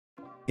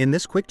In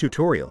this quick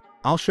tutorial,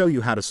 I'll show you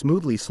how to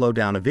smoothly slow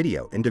down a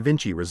video in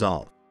DaVinci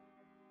Resolve.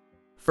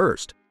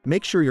 First,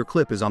 make sure your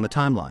clip is on the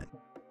timeline.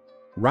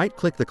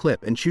 Right-click the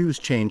clip and choose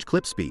Change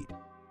Clip Speed.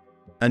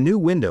 A new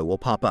window will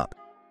pop up.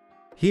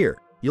 Here,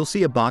 you'll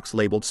see a box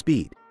labeled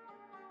Speed.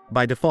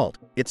 By default,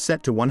 it's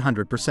set to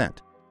 100%.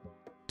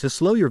 To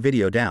slow your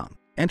video down,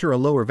 enter a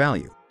lower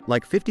value,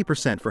 like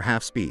 50% for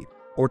half speed,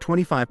 or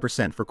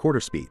 25% for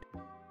quarter speed.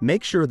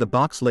 Make sure the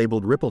box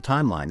labeled Ripple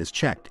Timeline is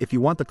checked if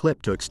you want the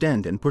clip to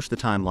extend and push the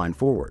timeline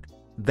forward.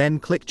 Then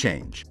click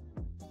Change.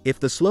 If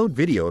the slowed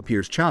video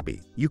appears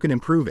choppy, you can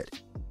improve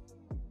it.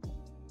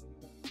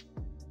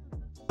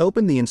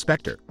 Open the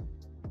inspector.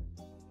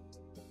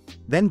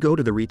 Then go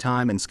to the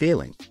Retime and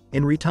Scaling.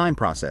 In Retime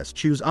process,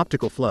 choose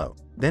Optical Flow,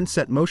 then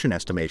set Motion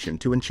Estimation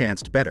to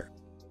Enhanced Better.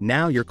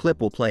 Now your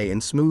clip will play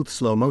in smooth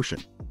slow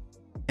motion.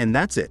 And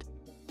that's it.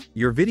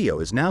 Your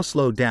video is now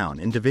slowed down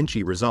in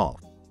DaVinci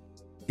Resolve.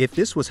 If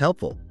this was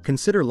helpful,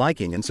 consider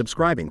liking and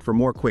subscribing for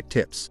more quick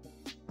tips.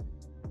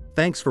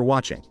 Thanks for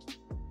watching.